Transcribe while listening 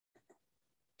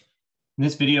In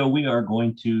this video, we are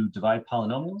going to divide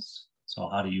polynomials.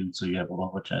 So you have a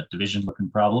whole bunch of division looking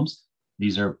problems.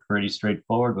 These are pretty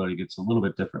straightforward, but it gets a little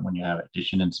bit different when you have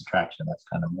addition and subtraction. That's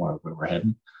kind of more where we're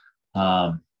heading.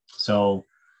 So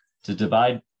to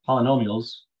divide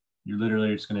polynomials, you're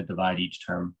literally just going to divide each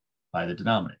term by the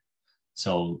denominator.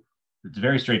 So it's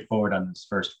very straightforward on this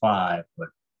first five, but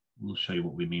we'll show you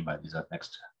what we mean by these up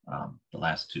next, the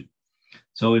last two.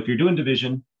 So if you're doing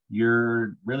division,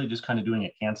 you're really just kind of doing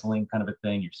a canceling kind of a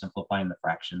thing. You're simplifying the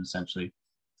fraction essentially.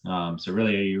 So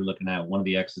really you're looking at one of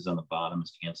the x's on the bottom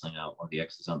is canceling out one of the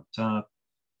x's on the top,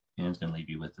 and it's going to leave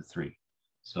you with the 3.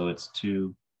 So it's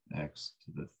 2x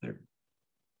to the third.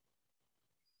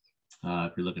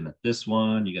 If you're looking at this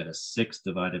one, you got a 6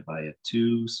 divided by a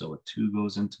 2. So a 2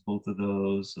 goes into both of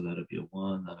those. So that'll be a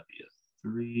 1, that'll be a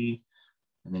 3.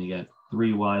 And then you got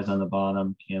 3 y's on the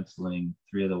bottom, canceling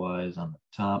 3 of the y's on the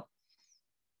top.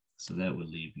 So that would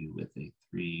leave you with a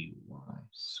 3y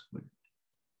squared.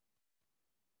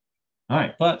 All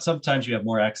right, but sometimes you have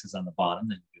more x's on the bottom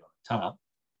than you do on the top.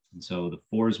 And so the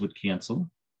 4's would cancel,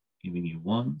 giving you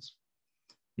 1's.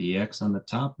 The x on the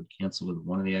top would cancel with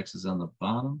one of the x's on the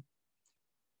bottom.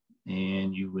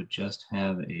 And you would just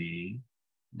have a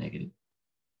negative.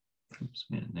 Oops,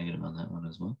 made a negative on that one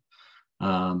as well.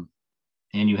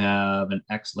 And you have an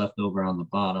x left over on the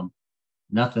bottom,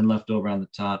 nothing left over on the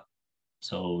top.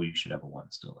 So you should have a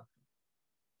 1 still left.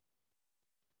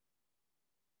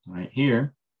 All right,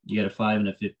 here you get a 5 and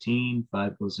a 15.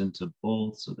 5 goes into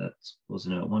both, so that goes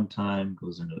into it 1 time,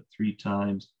 goes into it 3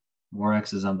 times. More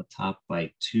x's on the top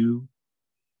by 2.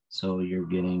 So you're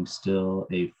getting still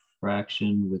a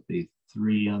fraction with a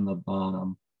 3 on the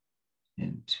bottom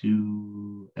and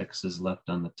 2 x's left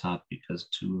on the top because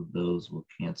 2 of those will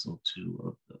cancel 2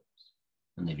 of those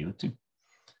and leave you with 2.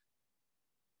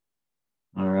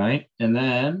 All right, and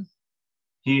then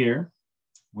here,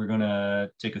 we're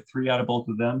gonna take a 3 out of both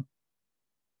of them.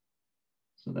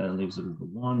 So that leaves it with a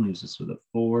 1, leaves us with a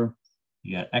 4.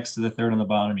 You got x to the third on the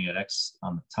bottom, you got x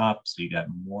on the top, so you got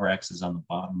more x's on the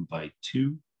bottom by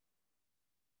 2.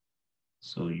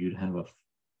 So you'd have a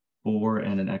 4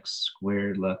 and an x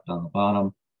squared left on the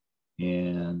bottom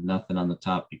and nothing on the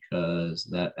top because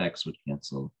that x would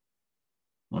cancel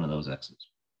one of those x's.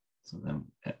 So then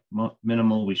at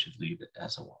minimal, we should leave it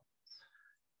as a 1.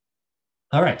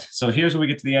 All right, so here's where we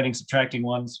get to the adding, subtracting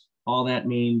ones. All that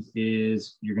means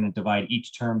is you're going to divide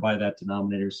each term by that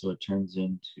denominator. So it turns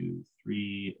into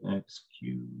 3x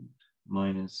cubed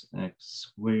minus x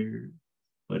squared.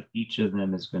 But each of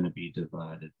them is going to be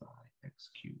divided by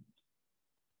x cubed.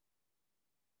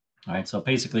 All right, so it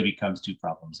basically becomes 2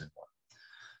 problems in 1.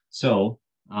 So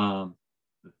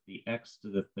the x to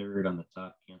the third on the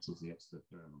top cancels the x to the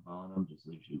third on the bottom, just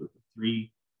leaves you with a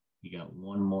 3. You got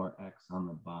 1 more x on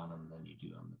the bottom than you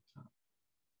do on the top.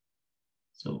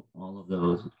 So all of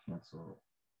those would cancel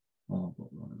all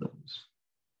but one of those.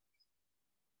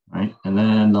 All right, and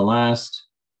then the last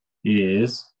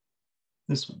is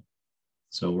this one.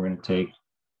 So we're going to take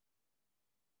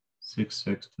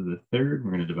 6x to the third.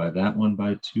 We're going to divide that one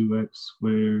by 2x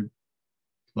squared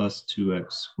plus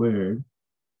 2x squared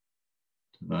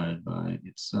divided by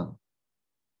itself,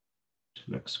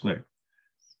 2x squared.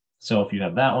 So if you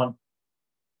have that one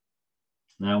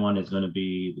is going to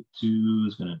be the 2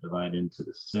 is going to divide into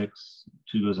the 6.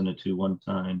 2 goes into 2 1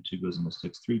 time, 2 goes into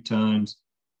 6 3 times.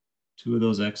 2 of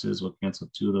those x's will cancel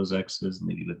 2 of those x's and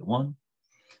leave you with a 1.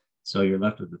 So you're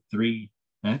left with the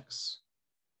 3x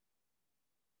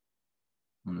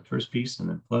on the first piece, and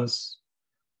then plus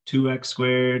 2x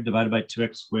squared divided by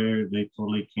 2x squared. They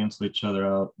totally cancel each other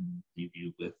out and leave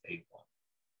you with a 1.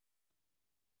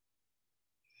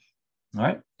 All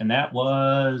right, and that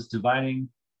was dividing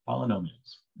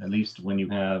polynomials, at least when you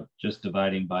have just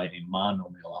dividing by a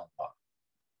monomial on